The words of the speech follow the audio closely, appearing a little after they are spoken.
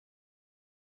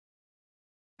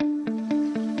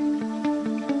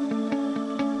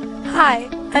Hi,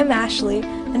 I'm Ashley,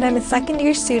 and I'm a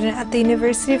second-year student at the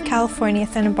University of California,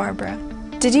 Santa Barbara.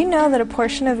 Did you know that a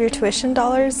portion of your tuition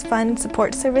dollars fund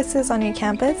support services on your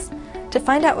campus? To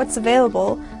find out what's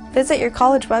available, visit your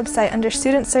college website under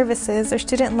Student Services or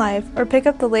Student Life, or pick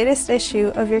up the latest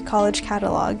issue of your college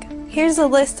catalog. Here's a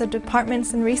list of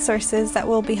departments and resources that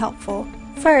will be helpful.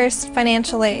 First,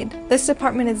 financial aid. This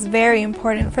department is very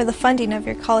important for the funding of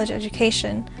your college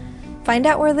education. Find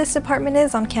out where this department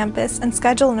is on campus and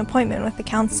schedule an appointment with a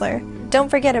counselor. Don't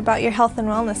forget about your Health and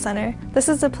Wellness Center. This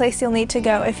is the place you'll need to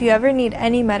go if you ever need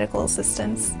any medical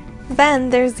assistance.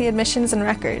 Then there's the admissions and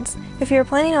records. If you're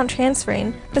planning on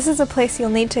transferring, this is a place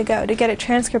you'll need to go to get a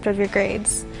transcript of your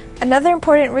grades. Another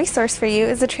important resource for you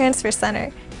is the Transfer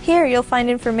Center. Here you'll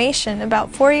find information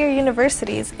about four-year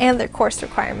universities and their course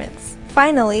requirements.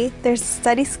 Finally, there's the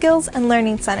Study Skills and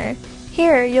Learning Center.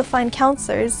 Here you'll find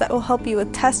counselors that will help you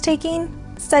with test taking,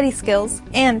 study skills,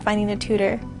 and finding a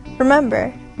tutor.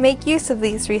 Remember, make use of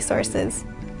these resources.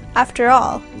 After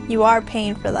all, you are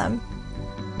paying for them.